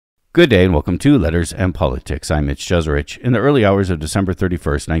Good day and welcome to Letters and Politics. I'm Mitch Jeserich. In the early hours of December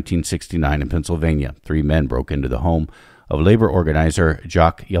 31st, 1969 in Pennsylvania, three men broke into the home of labor organizer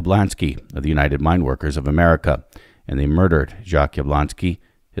Jock Yablonski of the United Mine Workers of America, and they murdered Jock Yablonski,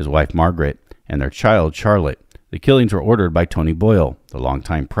 his wife Margaret, and their child Charlotte. The killings were ordered by Tony Boyle, the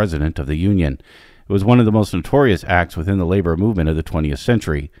longtime president of the Union. It was one of the most notorious acts within the labor movement of the 20th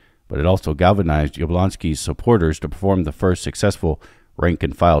century, but it also galvanized Yablonski's supporters to perform the first successful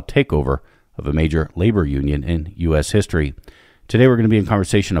rank-and-file takeover of a major labor union in U.S. history. Today we're going to be in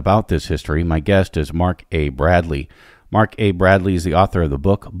conversation about this history. My guest is Mark A. Bradley. Mark A. Bradley is the author of the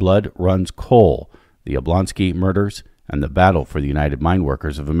book Blood Runs Coal, The Yablonski Murders and the Battle for the United Mine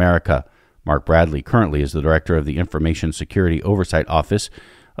Workers of America. Mark Bradley currently is the director of the Information Security Oversight Office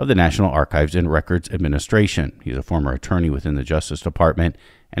of the National Archives and Records Administration. He's a former attorney within the Justice Department,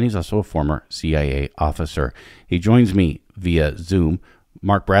 and he's also a former CIA officer. He joins me via Zoom.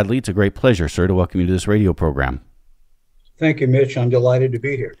 Mark Bradley, it's a great pleasure, sir, to welcome you to this radio program. Thank you, Mitch. I'm delighted to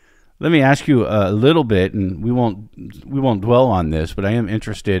be here. Let me ask you a little bit, and we won't dwell on this, but I am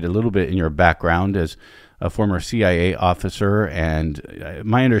interested a little bit in your background as a former CIA officer, and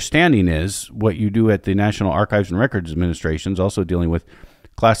my understanding is what you do at the National Archives and Records Administration is also dealing with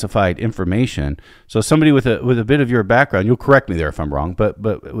classified information. So somebody with a bit of your background, you'll correct me there if I'm wrong, but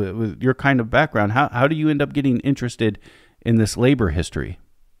with your kind of background, how do you end up getting interested in this labor history?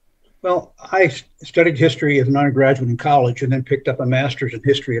 Well, I studied history as an undergraduate in college and then picked up a master's in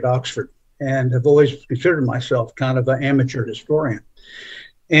history at Oxford, and have always considered myself kind of an amateur historian.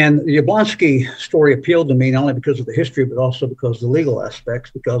 And the Yablonski story appealed to me not only because of the history, but also because of the legal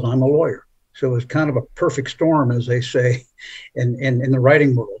aspects, because I'm a lawyer. So it was kind of a perfect storm, as they say, in the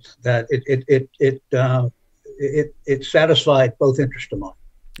writing world, that it satisfied both interests of mine.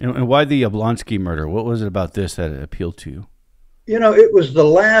 And why the Yablonski murder? What was it about this that appealed to you? You know, it was the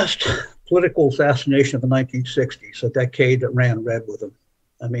last political assassination of the 1960s, a decade that ran red with them.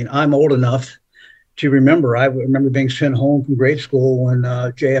 I mean, I'm old enough to remember. I remember being sent home from grade school when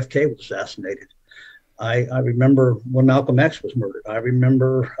JFK was assassinated. I remember when Malcolm X was murdered. I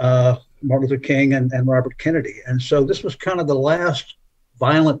remember Martin Luther King and Robert Kennedy. And so this was kind of the last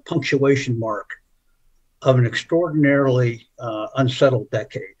violent punctuation mark of an extraordinarily unsettled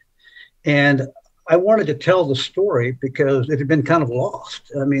decade. And I wanted to tell the story because it had been kind of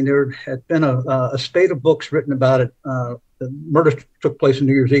lost. I mean, there had been a spate of books written about it. The murder took place on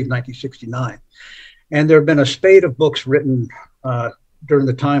New Year's Eve, 1969. And there had been a spate of books written during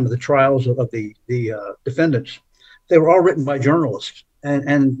the time of the trials of the defendants. They were all written by journalists,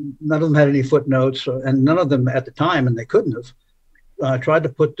 and none of them had any footnotes, and none of them at the time, and they couldn't have, tried to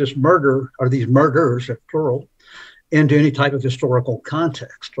put this murder, or these murders, plural, into any type of historical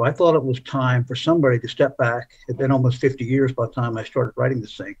context. So I thought it was time for somebody to step back. It had been almost 50 years by the time I started writing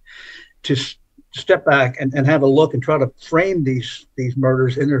this thing, to step back and have a look and try to frame these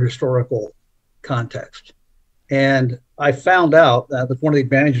murders in their historical context. And I found out that one of the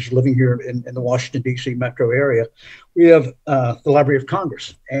advantages of living here in the Washington, D.C. metro area, we have the Library of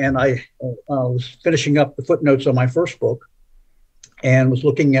Congress. And I was finishing up the footnotes on my first book and was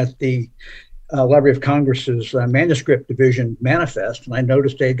looking at the Library of Congress's manuscript division manifest. And I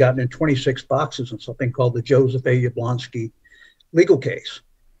noticed they had gotten in 26 boxes on something called the Joseph A. Yablonski legal case.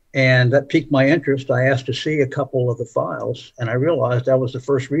 And that piqued my interest. I asked to see a couple of the files, and I realized I was the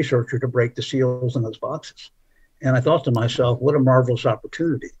first researcher to break the seals in those boxes. And I thought to myself, what a marvelous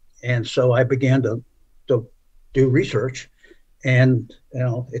opportunity. And so I began to do research, and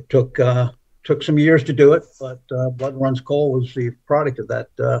it took some years to do it, but Blood Runs Coal was the product of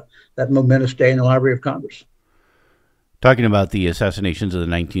that momentous day in the Library of Congress. Talking about the assassinations of the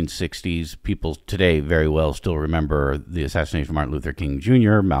 1960s, people today very well still remember the assassination of Martin Luther King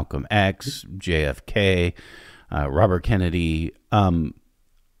Jr., Malcolm X, JFK, Robert Kennedy. But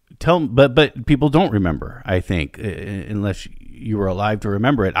people don't remember, I think, unless you were alive to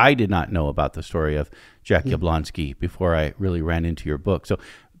remember it. I did not know about the story of Jock Yablonski before I really ran into your book. So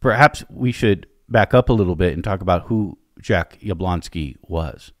perhaps we should back up a little bit and talk about who Jock Yablonski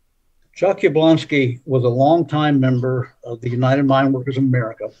was. Jock Yablonski was a longtime member of the United Mine Workers of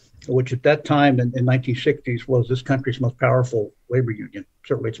America, which at that time in 1960s was this country's most powerful labor union,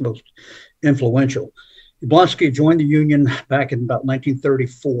 certainly its most influential. Yablonski joined the union back in about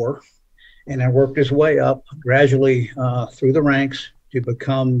 1934 and then worked his way up gradually through the ranks to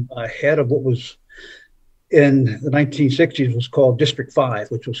become head of what was in the 1960s was called District 5,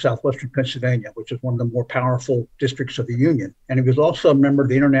 which was southwestern Pennsylvania, which is one of the more powerful districts of the Union. And he was also a member of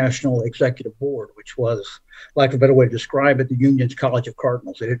the International Executive Board, which was, like a better way to describe it, the Union's College of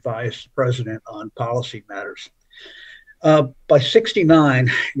Cardinals. It advised the president on policy matters. By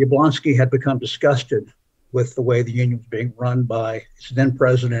 69, Yablonski had become disgusted with the way the union was being run by its then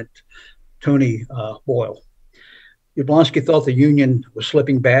president, Tony Boyle. Yablonski thought the union was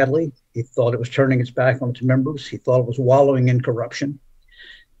slipping badly. He thought it was turning its back on its members. He thought it was wallowing in corruption.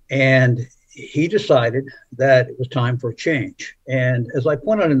 And he decided that it was time for a change. And as I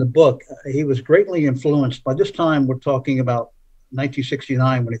point out in the book, he was greatly influenced. By this time, we're talking about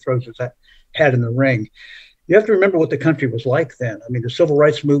 1969 when he throws his hat in the ring. You have to remember what the country was like then. I mean, the civil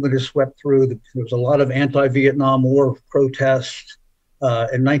rights movement has swept through. There was a lot of anti-Vietnam War protests. In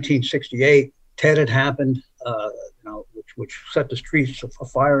 1968, Tet had happened, which set the streets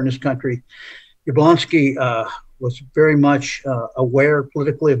afire in this country. Yablonski was very much aware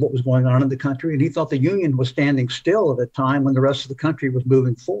politically of what was going on in the country, and he thought the union was standing still at a time when the rest of the country was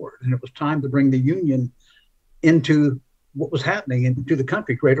moving forward, and it was time to bring the union into what was happening into the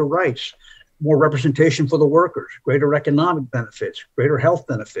country: greater rights, more representation for the workers, greater economic benefits, greater health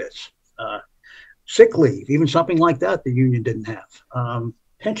benefits, sick leave, even something like that the union didn't have,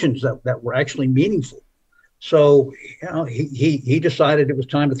 pensions that were actually meaningful. So he decided it was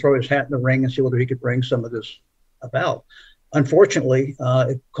time to throw his hat in the ring and see whether he could bring some of this about. Unfortunately,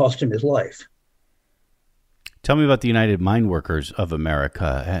 it cost him his life. Tell me about the United Mine Workers of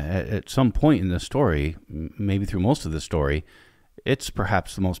America. At some point in the story, maybe through most of the story, it's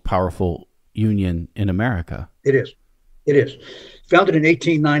perhaps the most powerful union in America. It is. It is. Founded in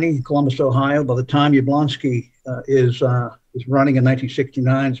 1890 in Columbus, Ohio. By the time Yablonski is running in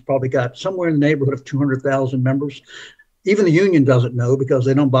 1969, it's probably got somewhere in the neighborhood of 200,000 members. Even the union doesn't know because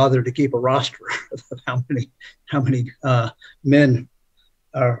they don't bother to keep a roster of how many men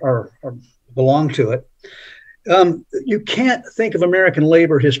belong to it. You can't think of American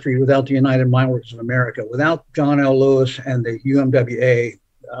labor history without the United Mine Workers of America. Without John L. Lewis and the UMWA,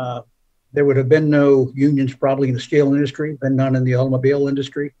 there would have been no unions probably in the steel industry, been none in the automobile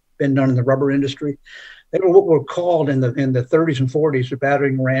industry, been none in the rubber industry. They were what were called in the 30s and 40s the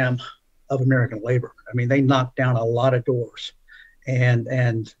battering ram of American labor. I mean, they knocked down a lot of doors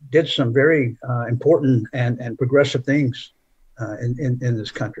and did some very important and progressive things in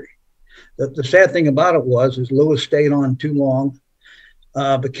this country. The sad thing about it is Lewis stayed on too long,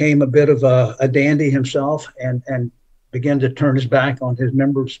 became a bit of a dandy himself, and began to turn his back on his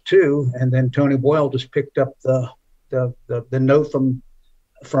members too. And then Tony Boyle just picked up the note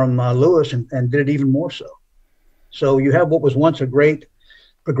from Lewis and did it even more so. So you have what was once a great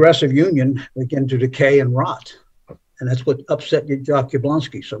progressive union begin to decay and rot. And that's what upset Jock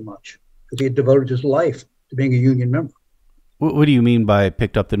Yablonski so much, because he had devoted his life to being a union member. What do you mean by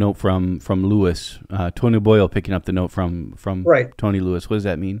picked up the note from Lewis? Tony Boyle picking up the note from right. Tony Lewis. What does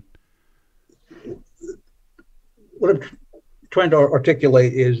that mean? What I'm trying to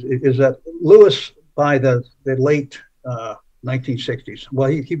articulate is that Lewis, by the late 1960s, well,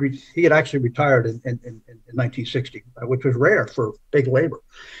 he had actually retired in 1960, which was rare for big labor.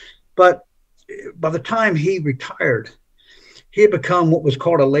 But by the time he retired, he had become what was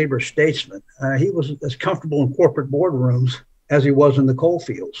called a labor statesman. He was as comfortable in corporate boardrooms as he was in the coal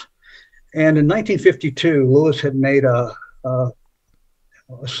fields. And in 1952, Lewis had made a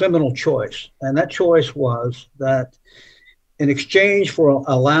seminal choice. And that choice was that in exchange for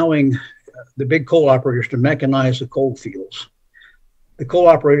allowing the big coal operators to mechanize the coal fields, the coal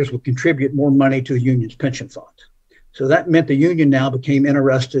operators would contribute more money to the union's pension fund. So that meant the union now became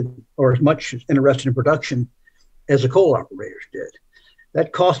interested, or as much interested in production as the coal operators did.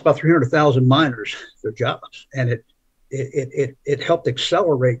 That cost about 300,000 miners their jobs, and it helped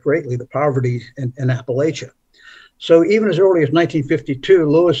accelerate greatly the poverty in Appalachia. So even as early as 1952,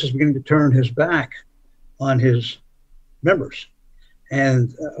 Lewis is beginning to turn his back on his members.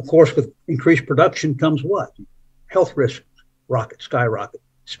 And of course, with increased production comes what? Health risks skyrocket,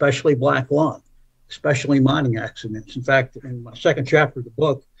 especially black lung, especially mining accidents. In fact, in my second chapter of the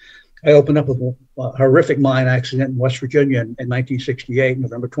book, I opened up with a horrific mine accident in West Virginia in 1968,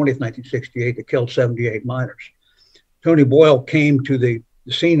 November 20th, 1968, that killed 78 miners. Tony Boyle came to the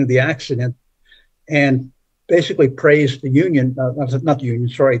scene of the accident and basically praised the union,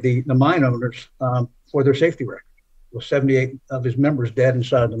 the mine owners for their safety record, with 78 of his members dead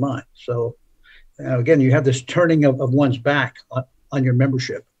inside the mine. So again, you have this turning of one's back on your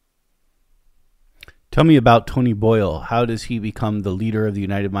membership. Tell me about Tony Boyle. How does he become the leader of the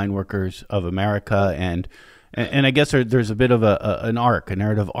United Mine Workers of America? And I guess there's a bit of a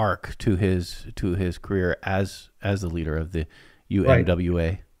narrative arc to his career as the leader of the UMWA.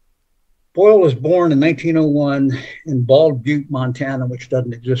 Right. Boyle was born in 1901 in Bald Butte, Montana, which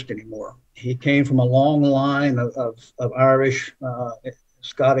doesn't exist anymore. He came from a long line of Irish,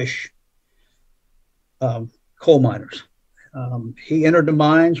 Scottish coal miners. He entered the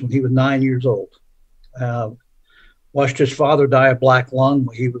mines when he was 9 years old. Watched his father die of black lung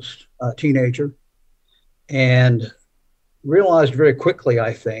when he was a teenager, and realized very quickly,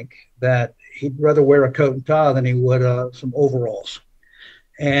 I think, that he'd rather wear a coat and tie than he would some overalls.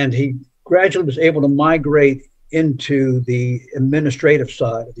 And he gradually was able to migrate into the administrative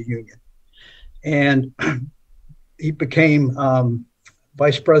side of the union. And he became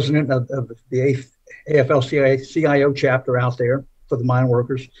vice president of the AFL-CIO chapter out there for the mine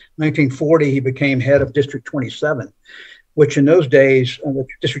workers. In 1940, he became head of District 27, which in those days,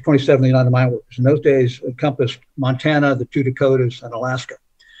 District 27 of the United Mine Workers, in those days encompassed Montana, the two Dakotas, and Alaska.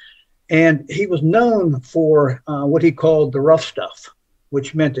 And he was known for what he called the rough stuff,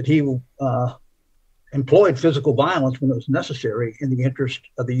 which meant that he employed physical violence when it was necessary in the interest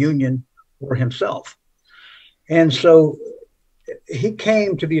of the union or himself. And so he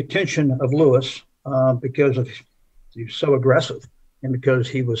came to the attention of Lewis because he was so aggressive and because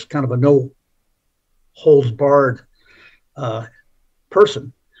he was kind of a no holds barred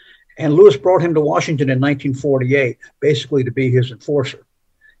person. And Lewis brought him to Washington in 1948, basically to be his enforcer.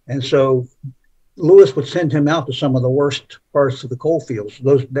 And so Lewis would send him out to some of the worst parts of the coal fields,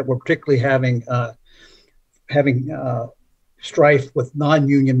 those that were particularly having strife with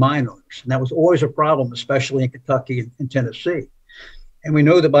non-union mine owners. And that was always a problem, especially in Kentucky and Tennessee. And we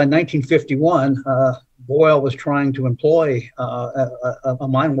know that by 1951, Boyle was trying to employ a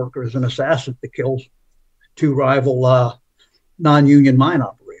mine worker as an assassin to kill two rival non-union mine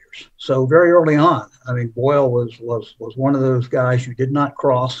operators. So very early on, I mean, Boyle was one of those guys you did not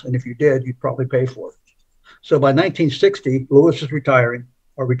cross, and if you did, you'd probably pay for it. So by 1960, Lewis is retired.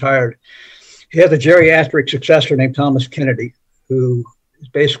 He had a geriatric successor named Thomas Kennedy, who is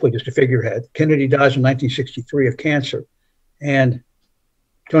basically just a figurehead. Kennedy dies in 1963 of cancer, and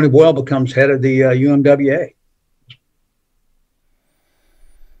Tony Boyle becomes head of the UMWA.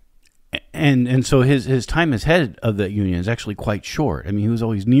 And so his time as head of the union is actually quite short. I mean, he was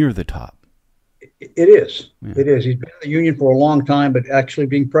always near the top. It is. Yeah. It is. He's been in the union for a long time, but actually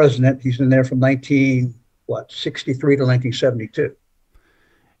being president, he's been there from 1963 to 1972.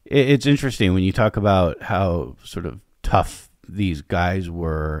 It's interesting when you talk about how sort of tough these guys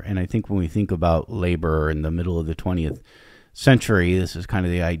were. And I think when we think about labor in the middle of the 20th century, this is kind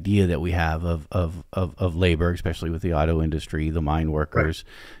of the idea that we have of labor, especially with the auto industry, the mine workers,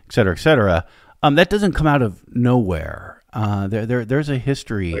 right, et cetera, et cetera. That doesn't come out of nowhere. There's a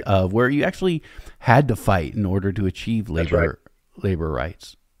history right of where you actually had to fight in order to achieve labor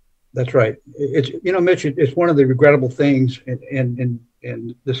rights. That's right. It's, you know, Mitch, it's one of the regrettable things in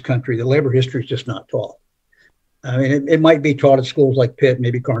this country. The labor history is just not taught. I mean, it might be taught at schools like Pitt,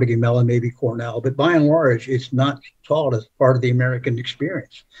 maybe Carnegie Mellon, maybe Cornell, but by and large, it's not taught as part of the American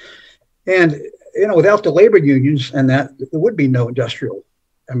experience. And, you know, without the labor unions and that, there would be no industrial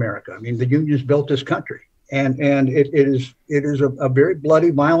America. I mean, the unions built this country, and it is a very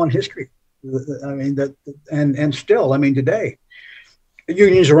bloody, violent history. I mean, and still, I mean, today, the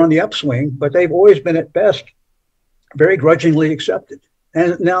unions are on the upswing, but they've always been at best very grudgingly accepted.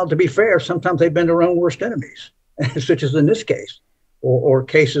 And now, to be fair, sometimes they've been their own worst enemies, such as in this case, or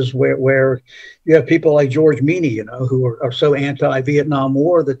cases where you have people like George Meany, you know, who are so anti-Vietnam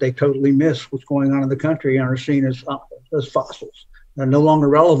War that they totally miss what's going on in the country and are seen as fossils. They're no longer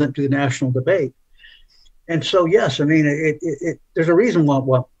relevant to the national debate. And so, yes, I mean, there's a reason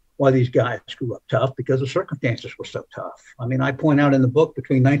why these guys grew up tough, because the circumstances were so tough. I mean, I point out in the book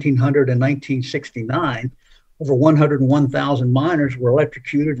between 1900 and 1969, over 101,000 miners were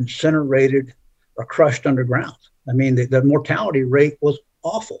electrocuted, incinerated, or crushed underground. I mean, the mortality rate was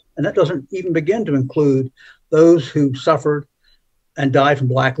awful. And that doesn't even begin to include those who suffered and died from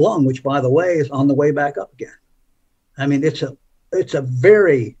black lung, which, by the way, is on the way back up again. I mean, it's a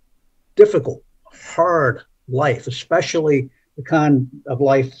very difficult, hard life, especially the kind of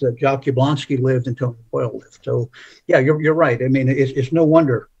life that Jock Yablonski lived and Tony Boyle lived. So, yeah, you're right. I mean, it's no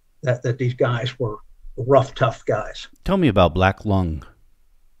wonder that these guys were rough, tough guys. Tell me about black lung.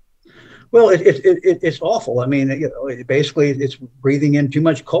 Well, it's awful. I mean, you know, basically it's breathing in too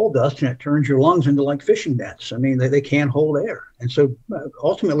much coal dust, and it turns your lungs into like fishing nets. I mean, they can't hold air, and so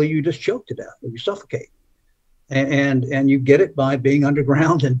ultimately you just choke to death or you suffocate. And you get it by being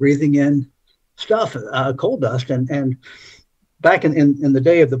underground and breathing in stuff, coal dust. And back in the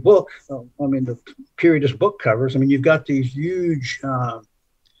day of the book, I mean, the period this book covers, I mean, you've got these huge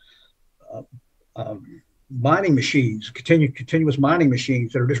mining machines, continuous mining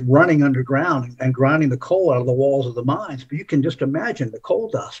machines that are just running underground and grinding the coal out of the walls of the mines. But you can just imagine the coal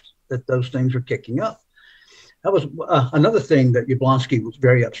dust that those things are kicking up. That was another thing that Yablonski was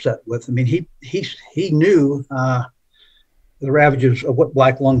very upset with. I mean, he knew the ravages of what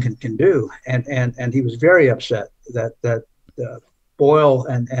black lung can do. And he was very upset that Boyle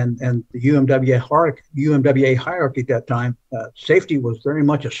and the UMWA hierarchy at that time, safety was very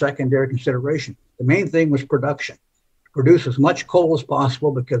much a secondary consideration. The main thing was production. Produce as much coal as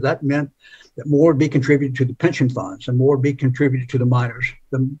possible, because that meant that more would be contributed to the pension funds and more would be contributed to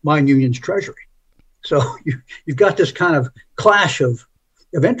the mine union's treasury. So you've got this kind of clash of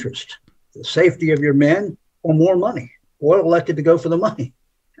interest: the safety of your men or more money. Boyle elected to go for the money.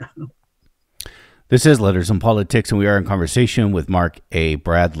 This is Letters and Politics, and we are in conversation with Mark A.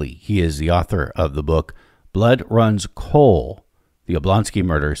 Bradley. He is the author of the book Blood Runs Coal, the Yablonski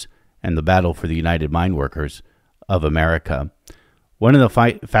Murders, and the Battle for the United Mine Workers of America. One of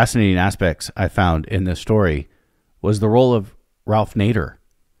the fascinating aspects I found in this story was the role of Ralph Nader.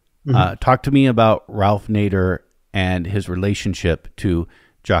 Mm-hmm. Talk to me about Ralph Nader and his relationship to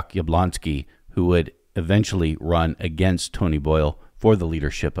Jock Yablonski, who would eventually run against Tony Boyle for the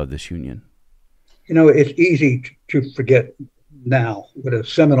leadership of this union. You know, it's easy to forget now what a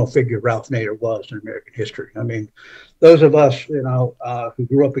seminal figure Ralph Nader was in American history. I mean, those of us, who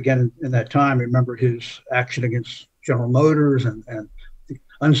grew up again in that time, remember his action against General Motors and the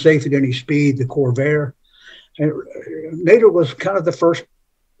unsafe at any speed, the Corvair. And Nader was kind of the first,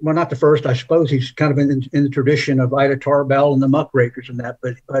 well, not the first, I suppose. He's kind of in the tradition of Ida Tarbell and the muckrakers and that.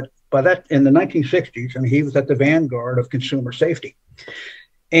 But by that, in the 1960s, I mean, he was at the vanguard of consumer safety.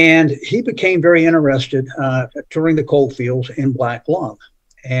 And he became very interested touring the coal fields in black lung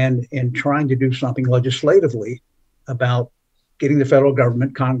and in trying to do something legislatively about getting the federal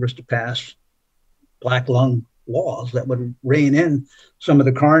government, Congress, to pass black lung laws that would rein in some of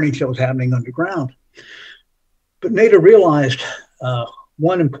the carnage that was happening underground. But Nader realized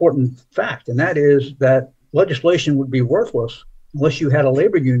one important fact, and that is that legislation would be worthless unless you had a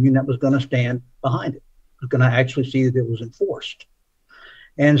labor union that was going to stand behind it, was going to actually see that it was enforced.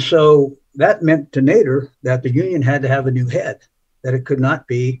 And so that meant to Nader that the union had to have a new head, that it could not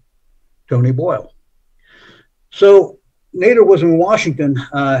be Tony Boyle. So Nader was in Washington,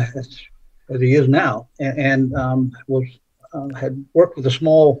 as he is now, and had worked with a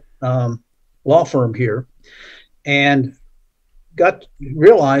small law firm here, and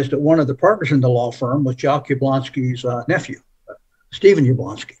realized that one of the partners in the law firm was Jock Yablonski's nephew, Stephen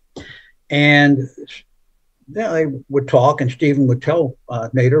Yablonski. And they would talk, and Stephen would tell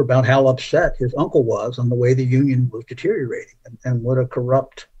Nader about how upset his uncle was on the way the union was deteriorating and what a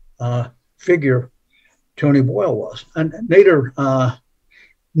corrupt figure Tony Boyle was. And Nader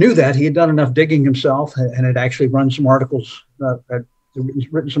knew that. He had done enough digging himself and had actually run some articles,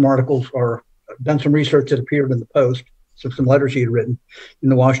 written some articles or done some research that appeared in the Post, some letters he had written in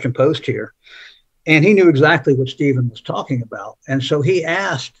the Washington Post here. And he knew exactly what Stephen was talking about. And so he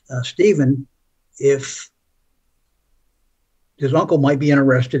asked Stephen if his uncle might be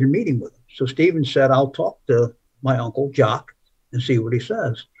interested in meeting with him. So Stephen said, I'll talk to my uncle, Jock, and see what he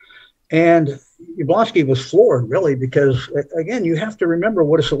says. And Yablonski was floored, really, because, again, you have to remember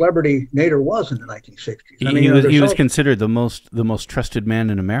what a celebrity Nader was in the 1960s. I mean, he was considered the most trusted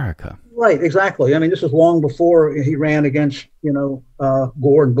man in America. Right, exactly. I mean, this is long before he ran against, Gore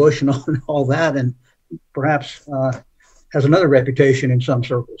and Bush and all that, and perhaps has another reputation in some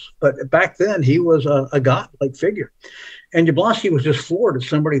circles. But back then, he was a god-like figure. And Yablonski was just floored that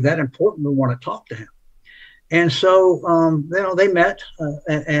somebody that important would want to talk to him. And so, they met,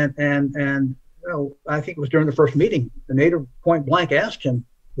 and I think it was during the first meeting, the Nader point blank asked him,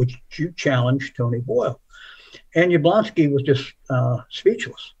 would you challenge Tony Boyle? And Yablonski was just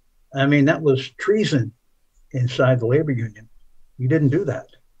speechless. I mean, that was treason inside the labor union. You didn't do that.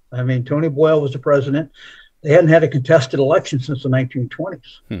 I mean, Tony Boyle was the president. They hadn't had a contested election since the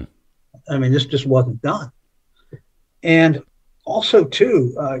 1920s. I mean, this just wasn't done. And also,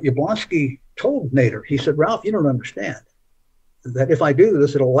 too, Yablonski told Nader, he said, Ralph, you don't understand that if I do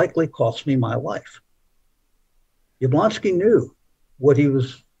this, it'll likely cost me my life. Yablonski knew what he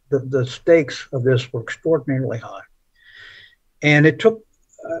was, the stakes of this were extraordinarily high. And it took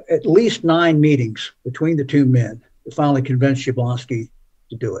at least 9 meetings between the two men to finally convince Yablonski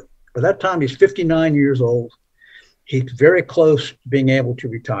to do it. By that time, he's 59 years old. He's very close to being able to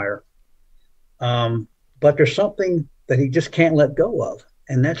retire. But there's something that he just can't let go of,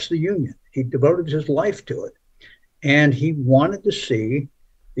 and that's the union. He devoted his life to it, and he wanted to see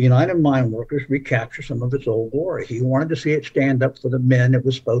the United Mine Workers recapture some of its old glory. He wanted to see it stand up for the men it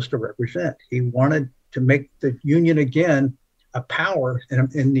was supposed to represent. He wanted to make the union again a power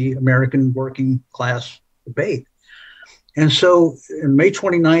in the American working class debate. And so on May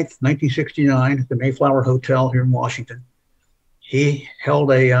 29th, 1969, at the Mayflower Hotel here in Washington, he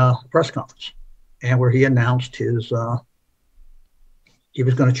held a press conference, and where he announced his he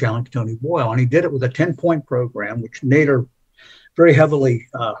was going to challenge Tony Boyle. And he did it with a 10-point program, which Nader very heavily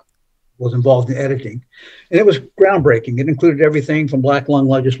was involved in editing. And it was groundbreaking. It included everything from black lung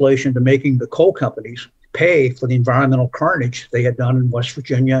legislation to making the coal companies pay for the environmental carnage they had done in West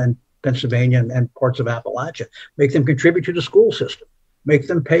Virginia and Pennsylvania and parts of Appalachia, make them contribute to the school system, make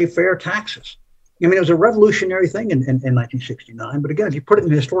them pay fair taxes. I mean, it was a revolutionary thing in 1969. But again, if you put it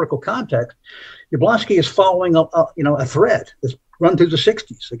in historical context, Yablonski is following a thread that's run through the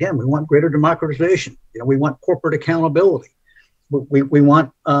 60s. Again, we want greater democratization. We want corporate accountability. We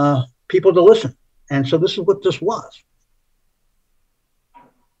want people to listen. And so this is what this was.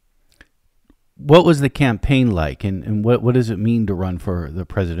 What was the campaign like, and what does it mean to run for the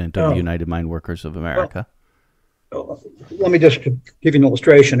president of the United Mine Workers of America? Well, let me just give you an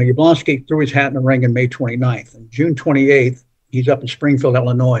illustration. Yablonski threw his hat in the ring on May 29th. And June 28th, he's up in Springfield,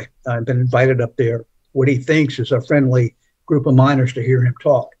 Illinois. I've been invited up there, what he thinks is a friendly group of miners to hear him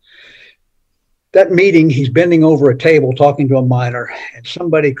talk. That meeting, he's bending over a table talking to a miner, and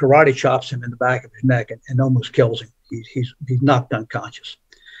somebody karate chops him in the back of his neck and almost kills him. He's knocked unconscious.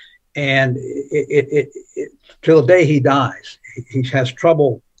 And till the day he dies, he has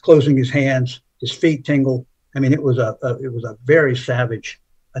trouble closing his hands. His feet tingle. I mean, it was a very savage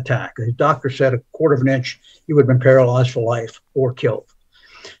attack. His doctor said 1/4 of an inch, he would have been paralyzed for life or killed.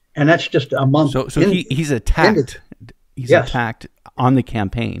 And that's just a month. So he's attacked. He's attacked on the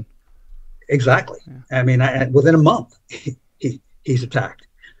campaign. Exactly. Yeah. I mean, within a month, he's attacked.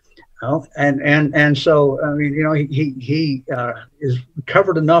 And so, I mean, he is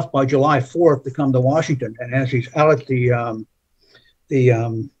recovered enough by July 4th to come to Washington. And as he's out at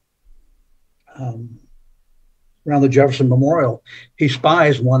around the Jefferson Memorial, he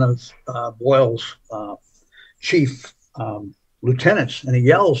spies one of Boyle's chief lieutenants, and he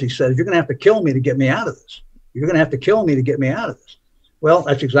yells, he says, "You're going to have to kill me to get me out of this. You're going to have to kill me to get me out of this." Well,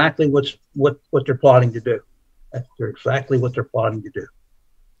 that's exactly what they're plotting to do. That's exactly what they're plotting to do.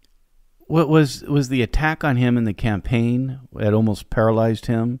 What was the attack on him in the campaign that almost paralyzed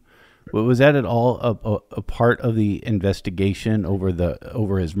him? Was that at all a part of the investigation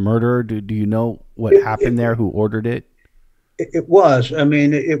over his murder? Do you know what happened there? Who ordered it? It was. I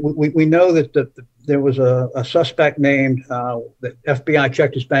mean, we know that there was a suspect named. The FBI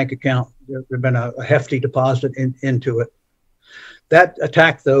checked his bank account. There had been a hefty deposit into it. That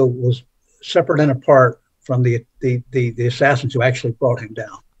attack, though, was separate and apart from the assassins who actually brought him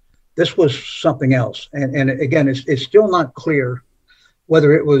down. This was something else. And again, it's still not clear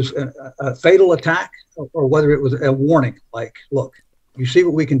whether it was a fatal attack or whether it was a warning, like, look, you see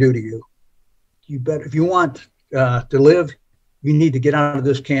what we can do to you. You bet if you want to live, you need to get out of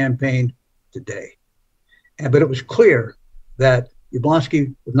this campaign today. But it was clear that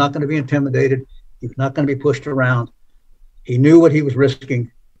Yablonski was not going to be intimidated. He was not going to be pushed around. He knew what he was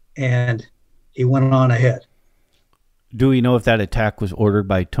risking, and he went on ahead. Do we know if that attack was ordered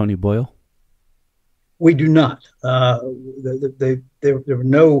by Tony Boyle? We do not. There were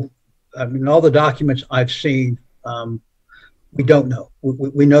no, I mean, all the documents I've seen, we don't know.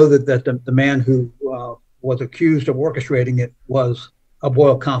 We know that the man who was accused of orchestrating it was a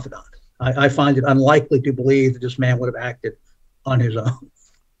Boyle confidant. I find it unlikely to believe that this man would have acted on his own.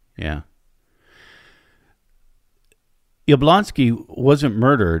 Yeah. Yablonski wasn't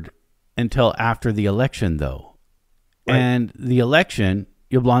murdered until after the election, though. Right. And the election,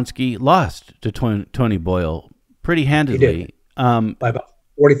 Yablonski lost to Tony Boyle pretty handedly. By about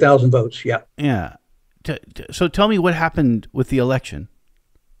 40,000 votes, yeah. Yeah. So tell me what happened with the election.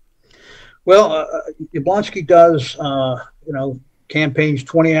 Well, Yablonski does, campaigns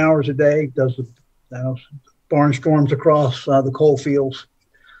 20 hours a day, does barnstorms across the coal fields.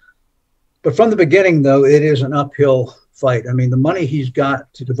 But from the beginning, though, it is an uphill fight. I mean, the money he's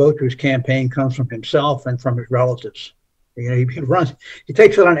got to devote to his campaign comes from himself and from his relatives. He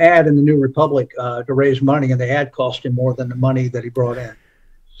takes out an ad in the New Republic to raise money, and the ad cost him more than the money that he brought in.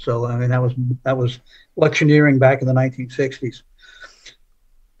 So, I mean, that was electioneering back in the 1960s.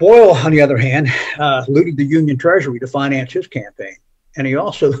 Boyle, on the other hand, looted the Union Treasury to finance his campaign. And he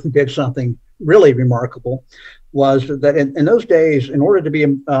also did something really remarkable, was that in those days, in order to be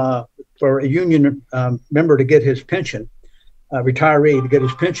for a union member to get his pension, retiree to get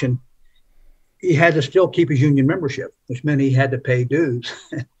his pension, he had to still keep his union membership, which meant he had to pay dues.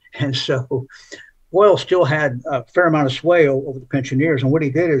 And so Boyle still had a fair amount of sway over the pensioners. And what he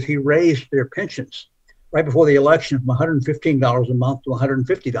did is he raised their pensions right before the election from $115 a month to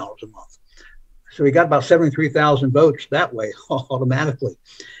 $150 a month. So he got about 73,000 votes that way automatically.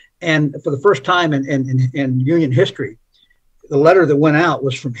 And for the first time in union history, the letter that went out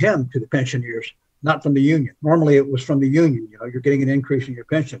was from him to the pensioners not from the union. Normally it was from the union. You know, you're getting an increase in your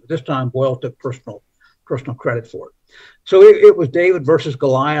pension. But this time Boyle took personal credit for it. So it was David versus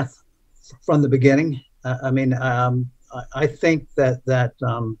Goliath from the beginning. I think that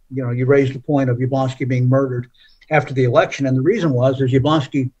you know, you raised the point of Yablonski being murdered after the election, and the reason is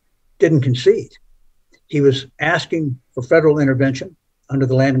Yablonski didn't concede. He was asking for federal intervention under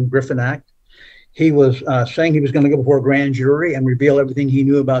the Landon-Griffin Act. He was saying he was going to go before a grand jury and reveal everything he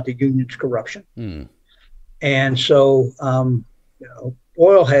knew about the union's corruption. And so, you know,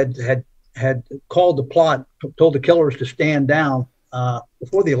 Boyle had called the plot, told the killers to stand down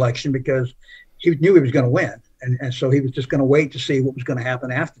before the election because he knew he was going to win. And so he was just going to wait to see what was going to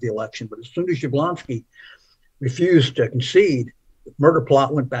happen after the election. But as soon as Yablonski refused to concede, the murder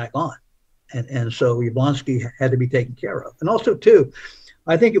plot went back on. And so Yablonski had to be taken care of. And also, too,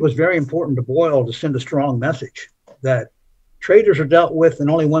 I think it was very important to Boyle to send a strong message that traitors are dealt with in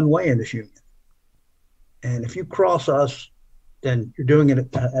only one way in this union. And if you cross us, then you're doing it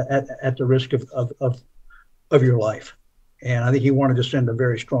at the risk of your life. And I think he wanted to send a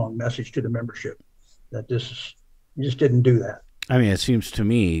very strong message to the membership that you just didn't do that. I mean, it seems to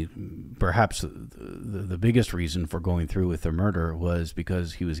me perhaps the biggest reason for going through with the murder was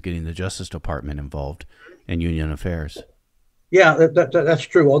because he was getting the Justice Department involved in union affairs. Yeah, that's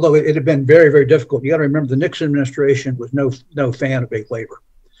true. Although it had been very, very difficult. You got to remember the Nixon administration was no fan of big labor.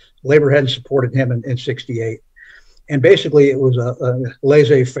 Labor hadn't supported him in 68. And basically it was a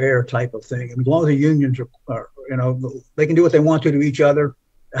laissez-faire type of thing. I mean, as long as the unions are, you know, they can do what they want to each other.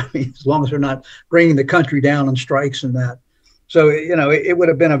 I mean, as long as they're not bringing the country down on strikes and that. So, you know, it would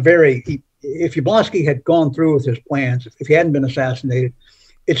have been if Yablonski had gone through with his plans, if he hadn't been assassinated,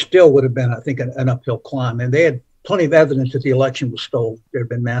 it still would have been, I think, an uphill climb. And they had plenty of evidence that the election was stolen. There had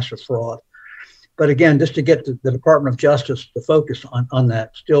been massive fraud. But again, just to get the Department of Justice to focus on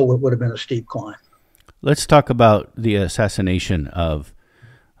that still would have been a steep climb. Let's talk about the assassination of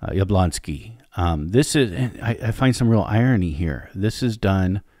Yablonski. This is, I find some real irony here. This is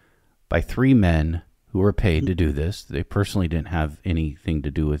done by three men who were paid to do this. They personally didn't have anything to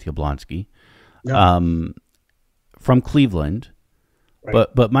do with Yablonski. No. From Cleveland. Right.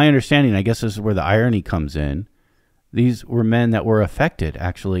 But my understanding, I guess this is where the irony comes in. These were men that were affected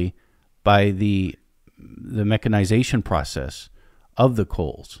actually by the mechanization process of the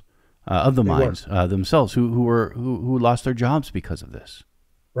coals, of the mines themselves, who lost their jobs because of this.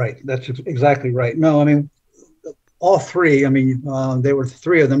 Right. That's exactly right. No, I mean, all three, I mean, there were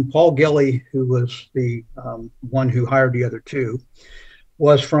three of them. Paul Gilley, who was the one who hired the other two,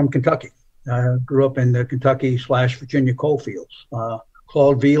 was from Kentucky. Grew up in the Kentucky/Virginia coal fields.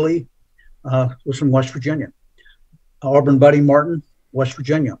 Claude Veely was from West Virginia. Auburn Buddy Martin, West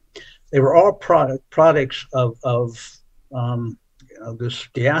Virginia. They were all products of this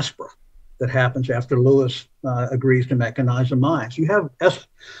diaspora that happens after Lewis agrees to mechanize the mines. You have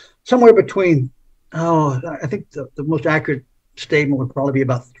somewhere between, I think the most accurate statement would probably be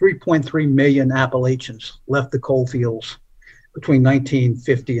about 3.3 million Appalachians left the coal fields between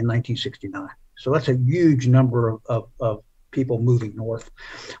 1950 and 1969. So that's a huge number of people moving north.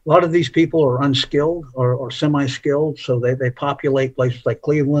 A lot of these people are unskilled or semi-skilled, so they populate places like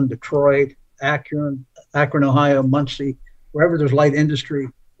Cleveland, Detroit, Akron, Ohio, Muncie, wherever there's light industry,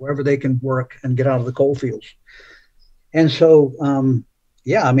 wherever they can work and get out of the coal fields. And so,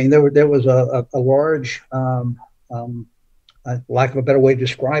 yeah, I mean, there was a large, lack of a better way to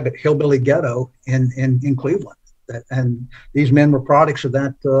describe it, hillbilly ghetto in Cleveland, and these men were products of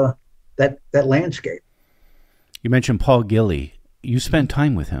that landscape. You mentioned Paul Gilley. You spent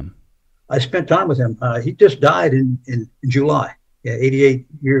time with him. I spent time with him. He just died in July, 88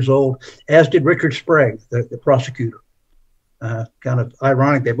 years old, as did Richard Sprague, the prosecutor. Kind of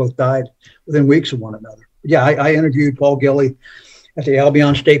ironic, they both died within weeks of one another. Yeah, I interviewed Paul Gilley at the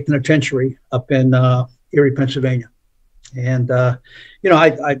Albion State Penitentiary up in Erie, Pennsylvania. And, you know,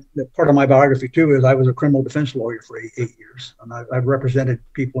 I part of my biography, too, is I was a criminal defense lawyer for 8 years. And I've represented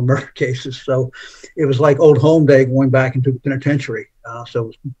people in murder cases. So it was like old home day going back into the penitentiary. So it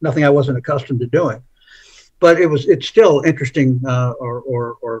was nothing I wasn't accustomed to doing. But it's still interesting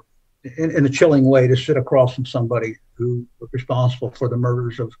or in a chilling way to sit across from somebody who was responsible for the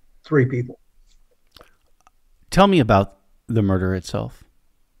murders of three people. Tell me about the murder itself.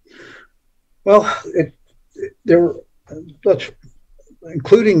 Well,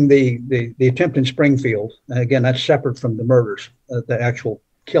 including the attempt in Springfield. Again, that's separate from the murders, the actual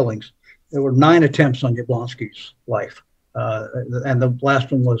killings. There were 9 attempts on Yablonski's life, and the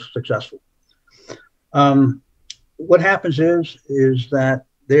last one was successful. What happens is that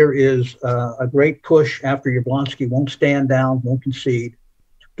there is a great push after Yablonski won't stand down, won't concede,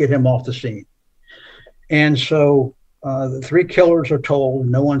 to get him off the scene. And so the three killers are told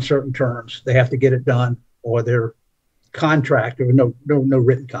in no uncertain terms they have to get it done, or their contract, or no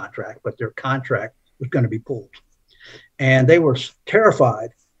written contract, but their contract was going to be pulled. And they were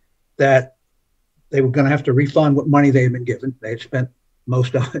terrified that they were going to have to refund what money they had been given. They had spent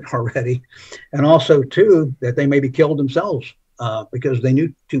most of it already. And also, too, that they maybe killed themselves because they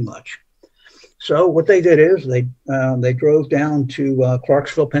knew too much. So what they did is they drove down to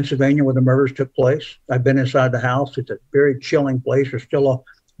Clarksville, Pennsylvania, where the murders took place. I've been inside the house. It's a very chilling place. There's still a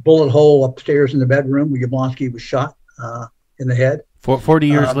bullet hole upstairs in the bedroom where Yablonski was shot in the head. 40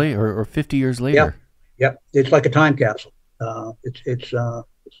 years later, or 50 years later. Yep. It's like a time capsule.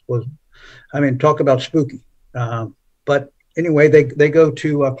 I mean, talk about spooky. But anyway, they go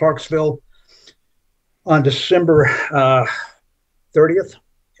to Clarksville on December 30th,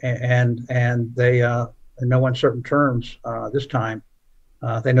 and they, in no uncertain terms, this time,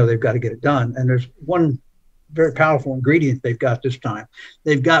 they know they've got to get it done. And there's one very powerful ingredient they've got this time.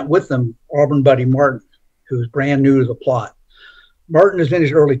 They've got with them Auburn buddy Martin, who is brand new to the plot. Martin is in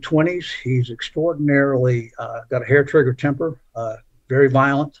his early 20s. He's extraordinarily got a hair trigger temper, very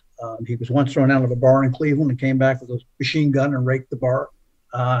violent. He was once thrown out of a bar in Cleveland and came back with a machine gun and raked the bar.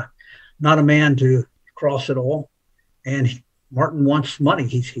 Not a man to cross at all. And Martin wants money.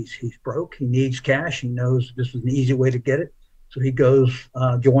 He's broke. He needs cash. He knows this is an easy way to get it. So he goes,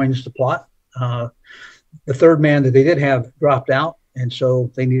 joins the plot. The third man that they did have dropped out, and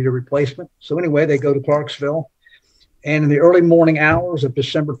so they needed a replacement. So anyway, they go to Clarksville. And in the early morning hours of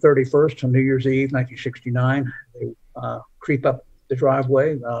December 31st on New Year's Eve, 1969, they creep up the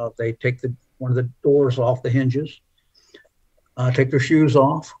driveway. They take one of the doors off the hinges, take their shoes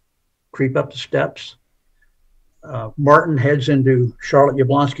off, creep up the steps. Martin heads into Charlotte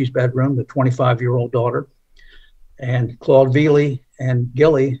Yablonski's bedroom, the 25-year-old daughter, and Claude Veely and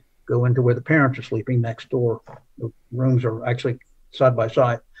Gilly go into where the parents are sleeping next door. The rooms are actually side by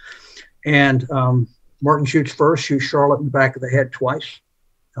side. And Martin shoots first, shoots Charlotte in the back of the head twice,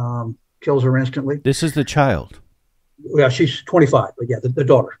 kills her instantly. This is the child. Yeah, she's 25, but yeah, the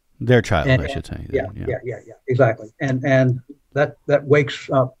daughter. Their child, I should say. Yeah, exactly. And that wakes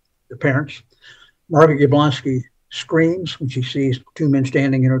up the parents. Margaret Yablonski screams when she sees two men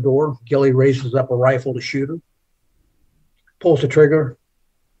standing in her door. Gilly raises up a rifle to shoot her, pulls the trigger.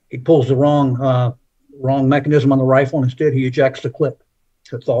 He pulls the wrong mechanism on the rifle, and instead he ejects the clip,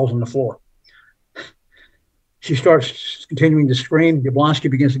 so it falls on the floor. She starts continuing to scream.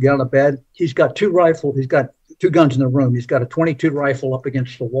 Yablonski begins to get out of bed. He's got two rifles. He's got two guns in the room. He's got a .22 rifle up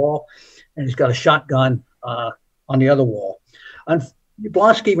against the wall, and he's got a shotgun on the other wall.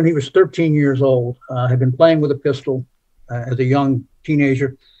 Yablonski, when he was 13 years old, had been playing with a pistol as a young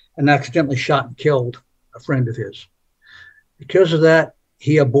teenager and accidentally shot and killed a friend of his. Because of that,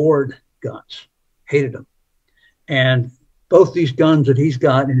 he abhorred guns, hated them. And both these guns that he's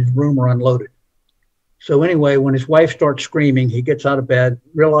got in his room are unloaded. So anyway, when his wife starts screaming, he gets out of bed,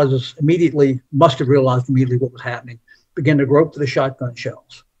 must have realized immediately what was happening, began to grope for the shotgun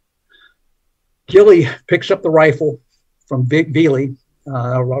shells. Gilly picks up the rifle from Veely,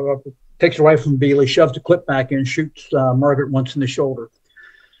 takes the rifle from Veely, shoves the clip back in, shoots Margaret once in the shoulder.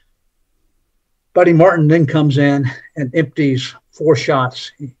 Buddy Martin then comes in and empties 4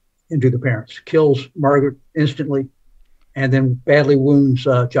 shots into the parents, kills Margaret instantly, and then badly wounds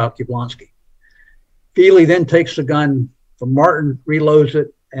Jock Yablonski. Veely then takes the gun from Martin, reloads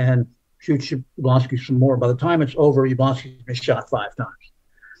it, and shoots Yablonski some more. By the time it's over, Yablonski's been shot 5 times.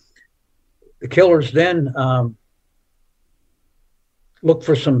 The killers then look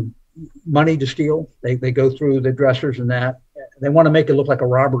for some money to steal. They go through the dressers and that. They want to make it look like a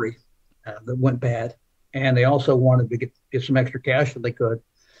robbery that went bad. And they also wanted to get some extra cash if they could.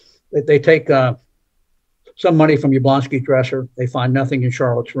 They take some money from Yablonski's dresser. They find nothing in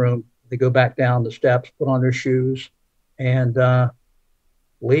Charlotte's room. They go back down the steps, put on their shoes, and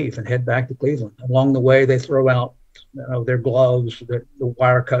leave and head back to Cleveland. Along the way, they throw out their gloves, the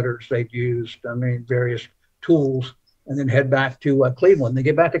wire cutters they'd used, various tools, and then head back to Cleveland. They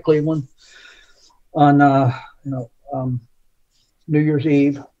get back to Cleveland on New Year's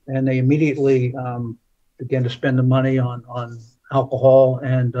Eve, and they immediately begin to spend the money on alcohol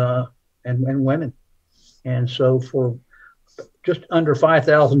and women. And so for just under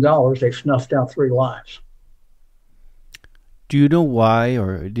 $5,000, they've snuffed out 3 lives. Do you know why,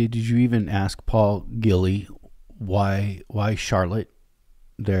 or did you even ask Paul Gilly why Charlotte,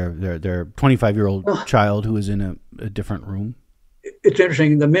 their 25-year-old child who was in a different room? It's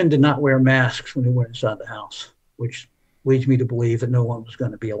interesting. The men did not wear masks when they went inside the house, which leads me to believe that no one was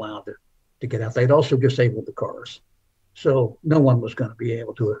going to be allowed to get out. They'd also disabled the cars, so no one was going to be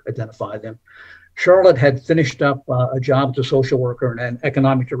able to identify them. Charlotte had finished up a job as a social worker and an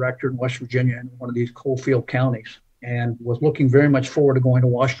economic director in West Virginia in one of these coalfield counties, and was looking very much forward to going to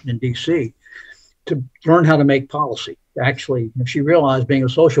Washington, D.C. to learn how to make policy. Actually, she realized being a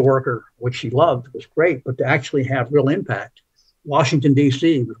social worker, which she loved, was great, but to actually have real impact, Washington,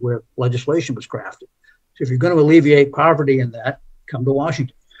 D.C. was where legislation was crafted. So if you're going to alleviate poverty in that, come to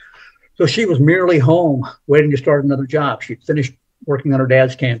Washington. So she was merely home waiting to start another job. She'd finished working on her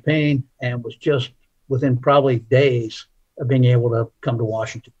dad's campaign and was just within probably days of being able to come to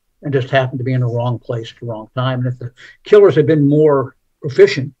Washington, and just happened to be in the wrong place at the wrong time. And if the killers had been more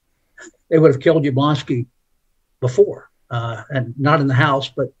proficient, they would have killed Yablonski before, and not in the house,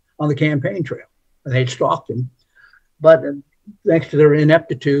 but on the campaign trail. And they'd stalked him. But thanks to their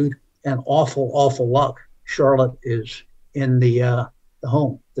ineptitude and awful luck, Charlotte is in the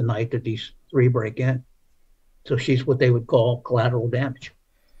home the night that these three break in. So she's what they would call collateral damage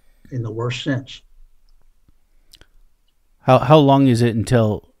in the worst sense. How long is it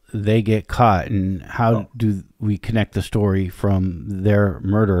until they get caught, and how do we connect the story from their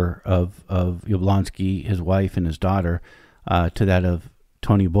murder of Yablonski, his wife, and his daughter, to that of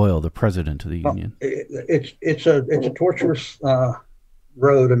Tony Boyle, the president of the union? It's a torturous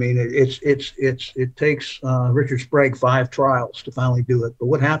road. I mean, it takes Richard Sprague 5 trials to finally do it. But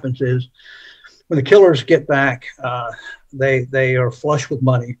what happens is, when the killers get back, they are flush with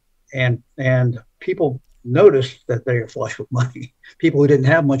money, and people notice that they are flush with money. People who didn't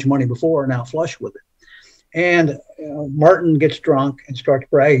have much money before are now flush with it. And Martin gets drunk and starts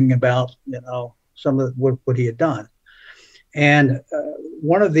bragging about some of what he had done. And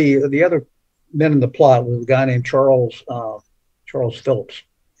one of the other men in the plot was a guy named Charles Phillips,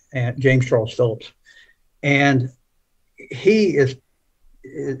 and James Charles Phillips, and he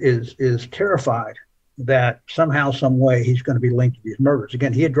is terrified that somehow, some way, he's going to be linked to these murders.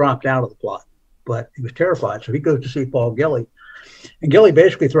 Again, he had dropped out of the plot, but he was terrified. So he goes to see Paul Gilly, and Gilly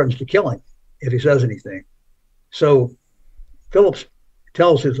basically threatens to kill him if he says anything. So Phillips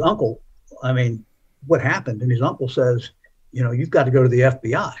tells his uncle, what happened? And his uncle says, you've got to go to the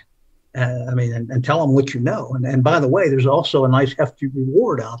FBI. And tell them what you know. And by the way, there's also a nice hefty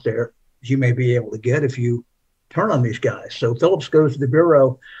reward out there that you may be able to get if you turn on these guys. So Phillips goes to the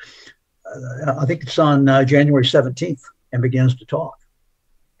Bureau, I think it's on January 17th, and begins to talk.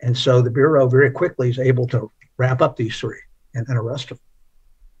 And so the Bureau very quickly is able to wrap up these three and arrest them.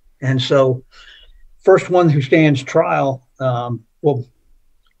 And so first one who stands trial, let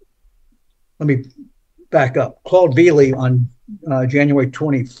me back up. Claude Veely on January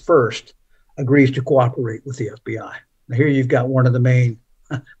 21st agrees to cooperate with the FBI. Now here you've got one of the main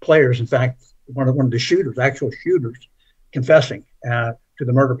players, in fact, one of the shooters, actual shooters, confessing to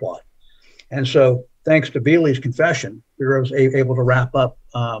the murder plot. And so thanks to Veely's confession, the Bureau was able to wrap up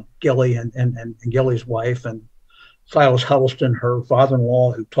Gilly and Gilly's wife, and Silas Huddleston, her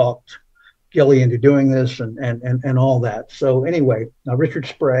father-in-law, who talked Gilly into doing this, and all that. So anyway, now Richard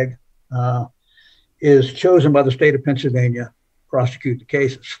Sprague is chosen by the state of Pennsylvania to prosecute the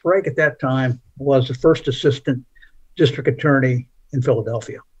case. Sprague at that time was the first assistant district attorney in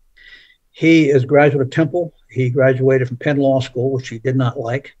Philadelphia. He is a graduate of Temple. He graduated from Penn Law School, which he did not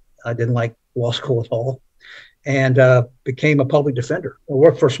like. I didn't like law school at all, and became a public defender. I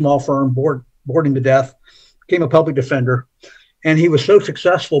worked for a small firm, boarding to death, became a public defender. And he was so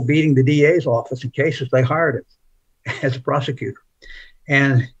successful beating the DA's office in cases, they hired him as a prosecutor.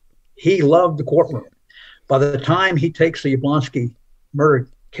 And he loved the courtroom. By the time he takes the Yablonski murder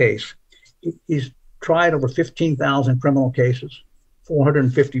case, he's tried over 15,000 criminal cases,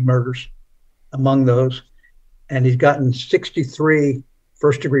 450 murders among those, and he's gotten 63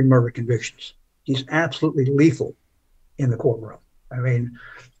 first-degree murder convictions. He's absolutely lethal in the courtroom.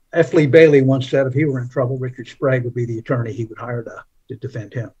 F. Lee Bailey once said if he were in trouble, Richard Sprague would be the attorney he would hire to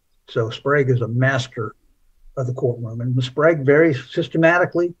defend him. So Sprague is a master of the courtroom. And Sprague very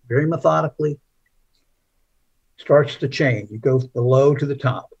systematically, very methodically starts the chain. You go from the low to the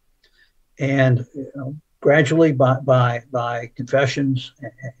top. And gradually by confessions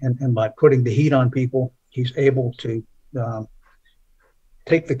and by putting the heat on people, he's able to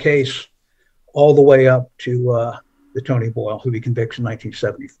take the case all the way up to the Tony Boyle, who he convicts in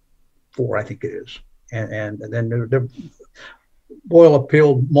 1974, I think it is. And then Boyle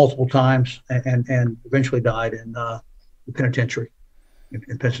appealed multiple times and eventually died in the penitentiary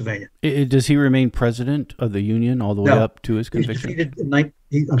in Pennsylvania. Does he remain president of the union all the way up to his conviction? He's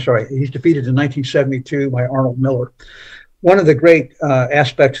defeated in 1972 by Arnold Miller. One of the great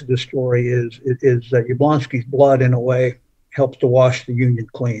aspects of this story is that Yablonski's blood, in a way, helps to wash the union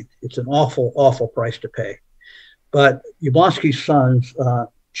clean. It's an awful, awful price to pay. But Yablonski's sons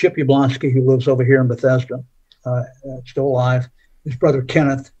Chip Yablonski, who lives over here in Bethesda, still alive. His brother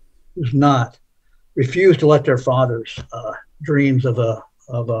Kenneth, who's not, refused to let their father's dreams of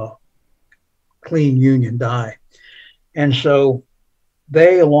a clean union die. And so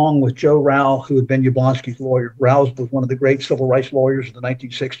they, along with Joe Rao, who had been Yablonski's lawyer, Rao was one of the great civil rights lawyers of the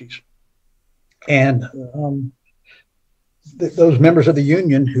 1960s. And those members of the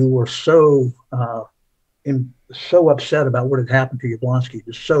union who were so upset about what had happened to Yablonski,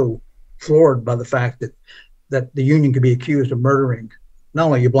 just so floored by the fact that the union could be accused of murdering not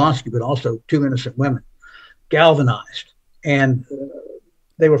only Yablonski, but also two innocent women, galvanized. And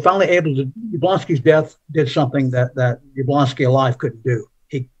they were finally able to, Yablonski's death did something that Yablonski alive couldn't do.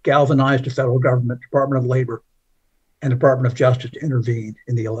 He galvanized the federal government, Department of Labor, and Department of Justice to intervene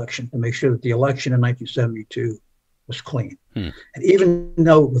in the election to make sure that the election in 1972 was clean. And even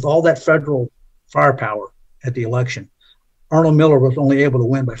though with all that federal firepower at the election, Arnold Miller was only able to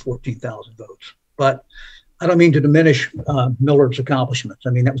win by 14,000 votes. But I don't mean to diminish Miller's accomplishments. I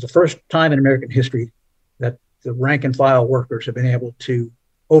mean, that was the first time in American history that the rank and file workers have been able to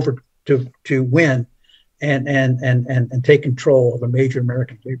win and take control of a major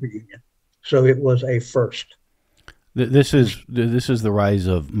American labor union. So it was a first. This is the rise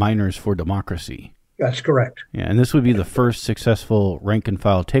of miners for democracy. That's correct. Yeah, and this would be the first successful rank and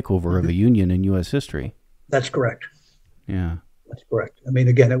file takeover of a union in U.S. history. That's correct. Yeah, that's correct. I mean,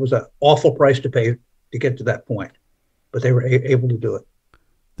 again, it was an awful price to pay to get to that point, but they were able to do it.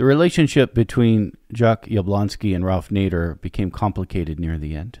 The relationship between Jock Yablonski and Ralph Nader became complicated near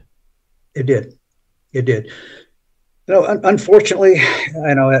the end. It did. It did. You know, unfortunately,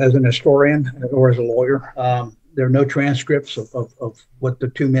 I know as an historian or as a lawyer, there are no transcripts of what the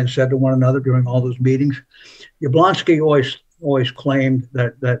two men said to one another during all those meetings. Yablonski always claimed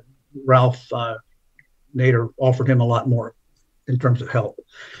that Ralph Nader offered him a lot more in terms of help.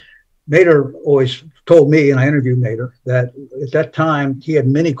 Nader always told me, and I interviewed Nader, that at that time he had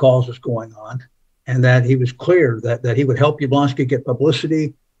many causes going on, and that he was clear that he would help Yablonski get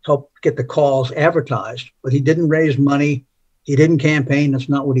publicity, help get the cause advertised, but he didn't raise money. He didn't campaign. That's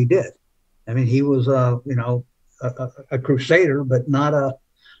not what he did. I mean, he was, a crusader, but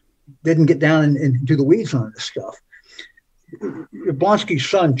didn't get down into the weeds on this stuff. Yablonski's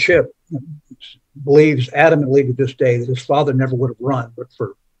son, Chip, believes adamantly to this day that his father never would have run, but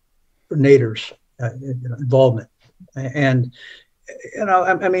for Nader's involvement. And,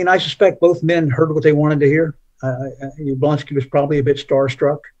 I mean, I suspect both men heard what they wanted to hear. Yablonski was probably a bit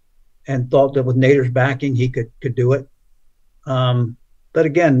starstruck and thought that with Nader's backing, he could do it. But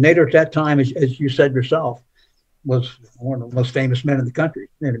again, Nader at that time, as you said yourself, was one of the most famous men in the country.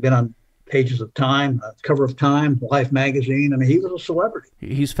 And had been on pages of Time, cover of Time, Life magazine. I mean, he was a celebrity.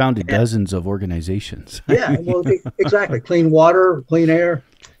 He's founded dozens of organizations. Yeah, well, exactly. Clean water, clean air.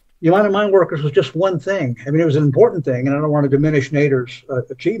 United Mine Workers was just one thing. I mean, it was an important thing, and I don't want to diminish Nader's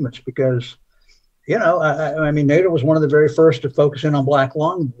achievements because, I mean, Nader was one of the very first to focus in on black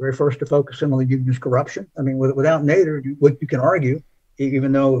lung, the very first to focus in on the union's corruption. I mean, without Nader, what you can argue,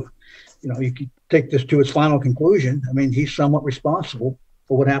 even though, you could take this to its final conclusion, I mean, he's somewhat responsible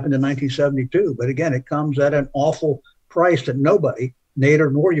for what happened in 1972. But again, it comes at an awful price that nobody,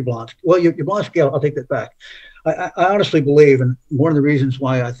 Nader nor Yablonski, well, Yablonski, I'll take that back. I honestly believe, and one of the reasons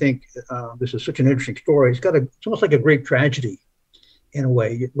why I think this is such an interesting story, it's almost like a Greek tragedy in a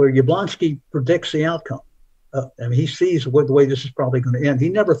way, where Yablonski predicts the outcome. I mean, he sees the way this is probably going to end. He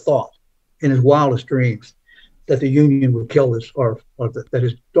never thought in his wildest dreams that the union would kill or that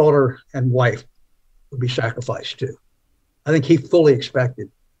his daughter and wife would be sacrificed to. I think he fully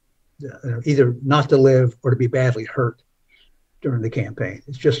expected either not to live or to be badly hurt during the campaign.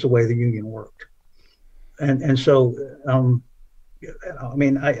 It's just the way the union worked. And so, I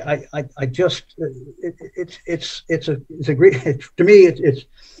mean, I just, it's a Greek, to me,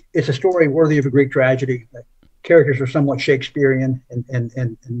 it's a story worthy of a Greek tragedy. Characters are somewhat Shakespearean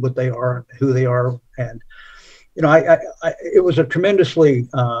and what they are, and who they are. And, it was a tremendously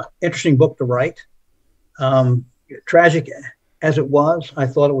interesting book to write. Tragic as it was, I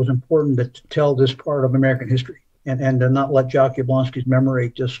thought it was important to tell this part of American history and to not let Jock Yablonski's memory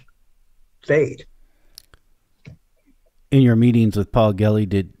just fade. In your meetings with Paul Gelly,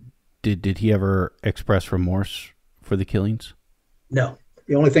 did he ever express remorse for the killings? No.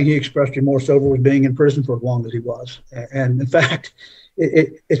 The only thing he expressed remorse over was being in prison for as long as he was. And in fact,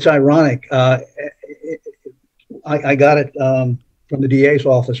 it's ironic. I got it from the DA's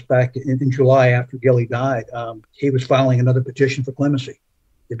office back in July after Gelly died. He was filing another petition for clemency.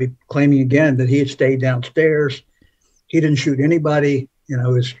 They'd be claiming again that he had stayed downstairs. He didn't shoot anybody. It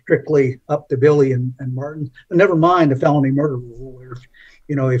was strictly up to Billy and Martin. And never mind the felony murder rule, where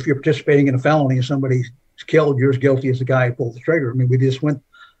if you're participating in a felony and somebody's killed, you're as guilty as the guy who pulled the trigger. I mean, we just went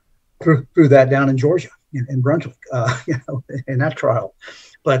through that down in Georgia, in Brunswick, in that trial.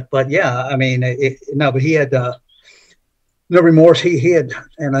 But yeah, I mean, but he had no remorse. He had,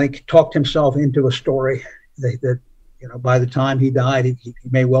 and I think, talked himself into a story that by the time he died, he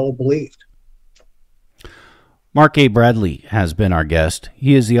may well have believed. Mark A. Bradley has been our guest.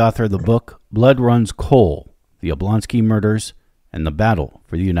 He is the author of the book Blood Runs Coal, the Yablonski Murders, and the Battle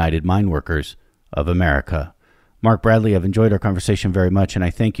for the United Mine Workers of America. Mark Bradley, I've enjoyed our conversation very much, and I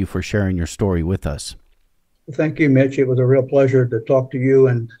thank you for sharing your story with us. Well, thank you, Mitch. It was a real pleasure to talk to you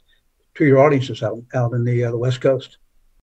and to your audiences out in the West Coast.